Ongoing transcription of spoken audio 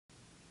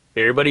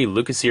Hey everybody,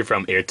 Lucas here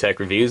from AirTech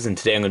Reviews, and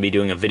today I'm going to be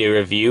doing a video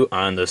review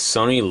on the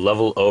Sony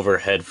Level Over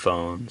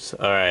headphones.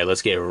 Alright,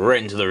 let's get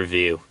right into the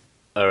review.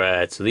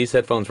 Alright, so these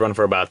headphones run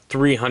for about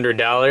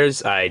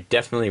 $300. I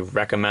definitely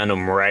recommend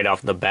them right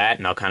off the bat,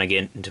 and I'll kind of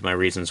get into my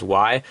reasons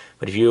why.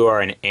 But if you are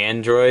an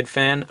Android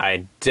fan,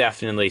 I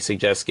definitely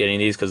suggest getting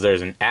these because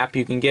there's an app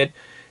you can get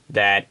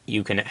that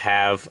you can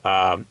have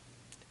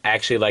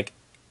actually like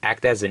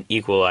act as an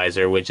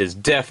equalizer, which is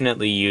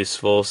definitely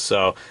useful.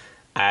 So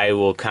I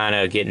will kind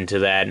of get into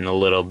that in a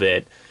little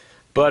bit.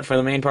 But for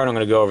the main part, I'm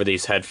going to go over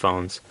these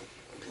headphones.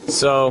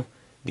 So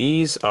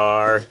these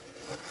are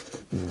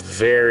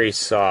very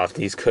soft.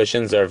 These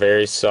cushions are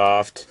very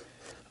soft.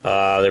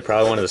 They're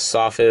probably one of the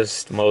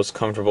softest, most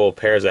comfortable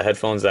pairs of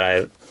headphones that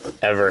I've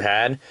ever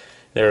had.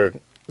 They're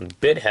a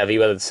bit heavy,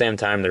 but at the same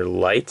time they're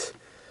light.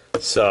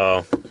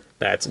 So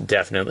that's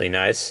definitely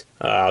nice.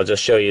 I'll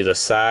just show you the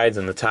sides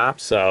and the top.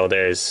 So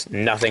there's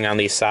nothing on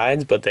these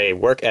sides, but they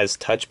work as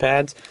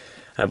touchpads.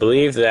 I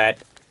believe that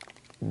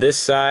this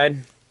side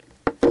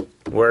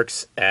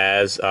works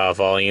as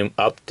volume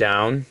up,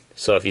 down.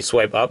 So if you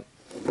swipe up,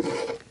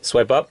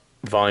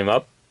 volume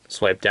up,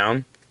 swipe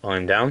down,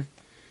 volume down.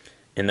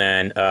 And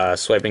then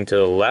swiping to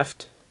the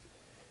left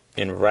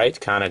and right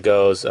kind of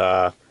goes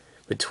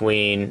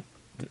between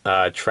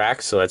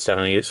tracks, so that's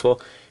definitely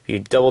useful. If you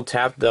double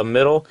tap the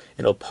middle,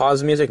 it'll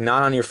pause music,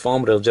 not on your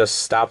phone, but it'll just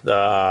stop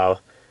the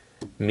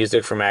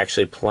music from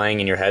actually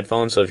playing in your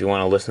headphones. So if you want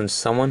to listen to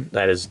someone,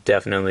 that is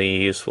definitely a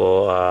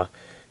useful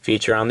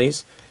feature on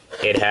these.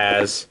 It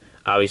has,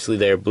 obviously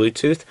they're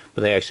Bluetooth,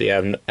 but they actually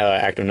have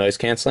active noise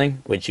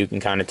canceling, which you can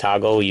kind of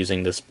toggle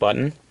using this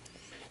button. And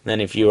then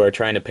if you are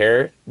trying to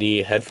pair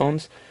the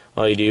headphones,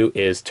 all you do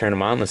is turn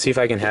them on. Let's see if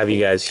I can have you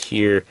guys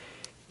hear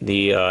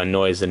the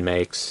noise it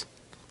makes.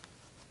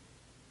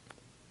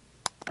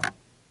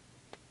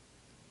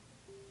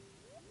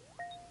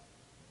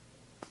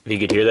 If you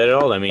could hear that at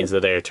all, that means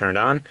that they are turned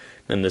on.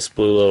 Then this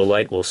blue little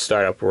light will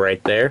start up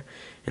right there.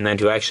 And then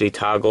to actually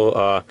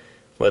toggle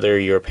whether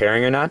you're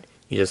pairing or not,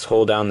 you just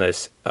hold down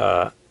this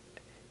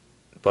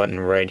button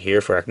right here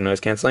for active noise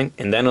canceling,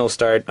 and then it'll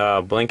start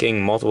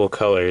blinking multiple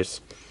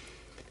colors.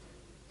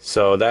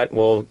 So that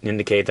will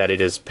indicate that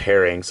it is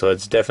pairing. So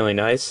it's definitely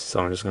nice. So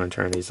I'm just going to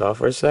turn these off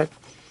for a sec.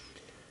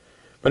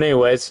 But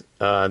anyways,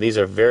 these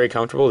are very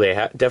comfortable. They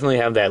definitely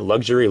have that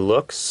luxury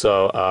look.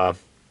 So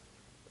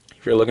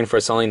if you're looking for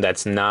something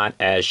that's not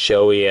as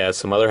showy as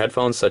some other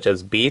headphones, such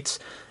as Beats,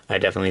 I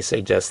definitely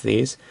suggest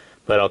these.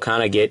 But I'll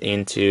kind of get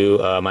into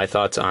my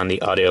thoughts on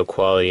the audio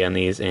quality on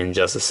these in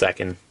just a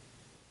second.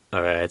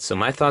 Alright, so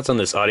my thoughts on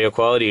this audio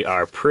quality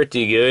are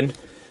pretty good.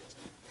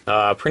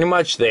 Pretty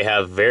much they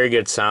have very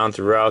good sound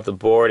throughout the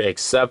board,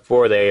 except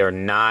for they are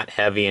not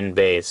heavy in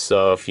bass.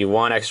 So if you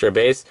want extra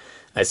bass,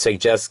 I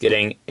suggest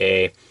getting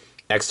a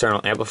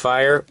external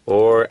amplifier,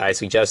 or I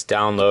suggest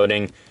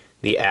downloading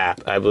the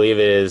app. I believe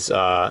it is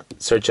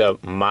search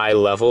up My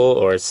Level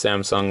or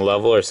Samsung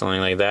Level or something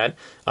like that.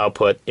 I'll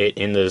put it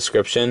in the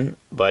description.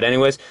 But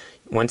anyways,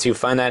 once you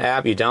find that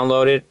app, you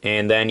download it,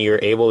 and then you're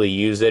able to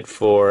use it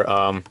for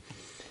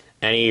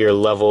any of your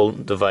level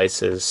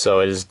devices.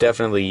 So it is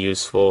definitely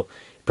useful.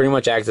 Pretty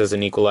much acts as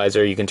an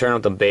equalizer. You can turn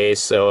up the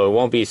bass, so it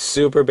won't be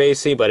super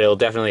bassy, but it'll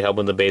definitely help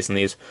with the bass in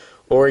these.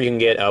 Or you can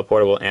get a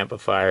portable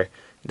amplifier.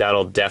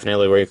 That'll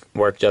definitely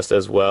work just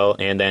as well.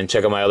 And then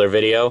check out my other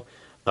video.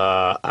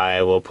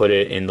 I will put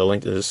it in the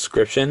link to the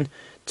description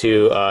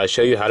to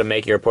show you how to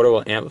make your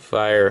portable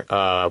amplifier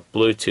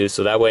Bluetooth,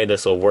 so that way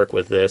this will work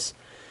with this.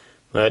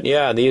 But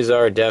yeah, these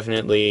are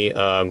definitely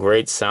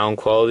great sound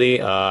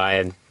quality.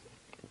 I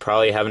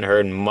probably haven't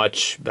heard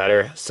much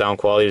better sound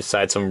quality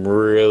besides some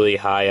really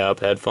high up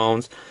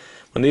headphones.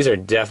 But these are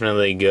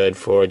definitely good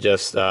for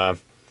just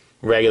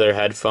regular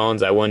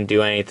headphones. I wouldn't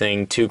do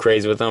anything too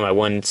crazy with them. I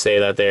wouldn't say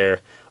that they're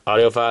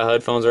audiophile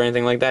headphones or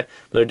anything like that,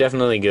 but they're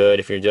definitely good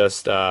if you're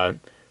just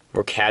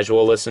more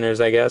casual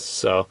listeners, I guess.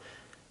 So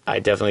I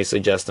definitely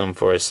suggest them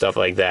for stuff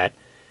like that.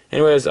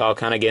 Anyways, I'll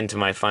kind of get into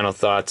my final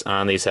thoughts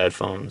on these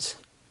headphones.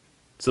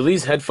 So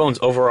these headphones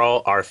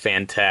overall are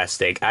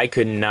fantastic. I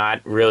could not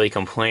really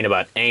complain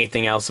about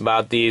anything else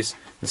about these.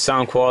 The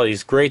sound quality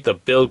is great, the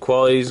build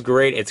quality is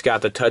great. It's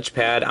got the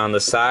touchpad on the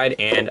side,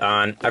 and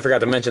on, I forgot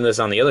to mention this,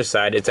 on the other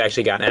side, it's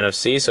actually got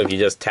NFC, so if you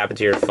just tap it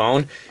to your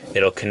phone,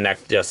 it'll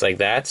connect just like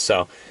that.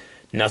 So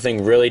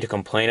nothing really to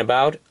complain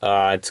about.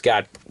 It's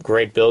got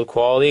great build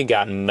quality,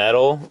 got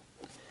metal,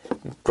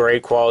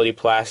 great quality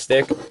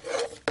plastic.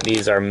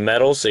 These are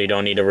metal, so you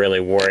don't need to really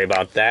worry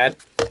about that.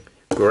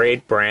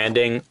 Great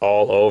branding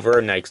all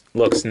over. Nice,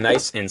 looks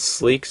nice and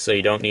sleek, so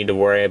you don't need to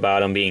worry about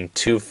them being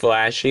too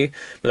flashy.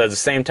 But at the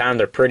same time,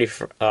 they're pretty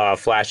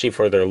flashy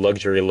for their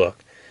luxury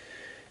look.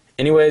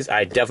 Anyways,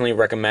 I definitely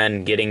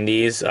recommend getting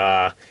these.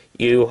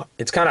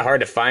 It's kind of hard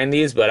to find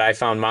these, but I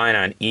found mine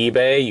on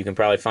eBay. You can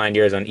probably find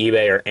yours on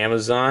eBay or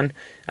Amazon.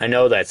 I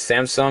know that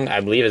Samsung, I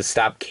believe, has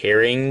stopped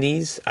carrying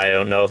these. I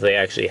don't know if they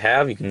actually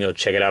have. You can go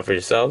check it out for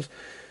yourselves.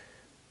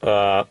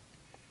 But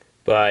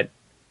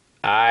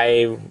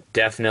I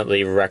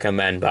definitely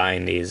recommend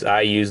buying these.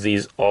 I use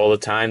these all the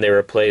time. They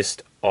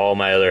replaced all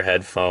my other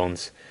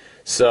headphones.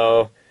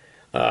 So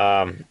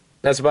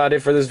that's about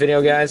it for this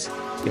video, guys.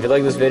 If you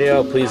like this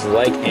video, please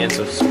like and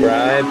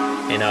subscribe,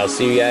 and I'll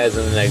see you guys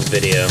in the next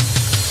video.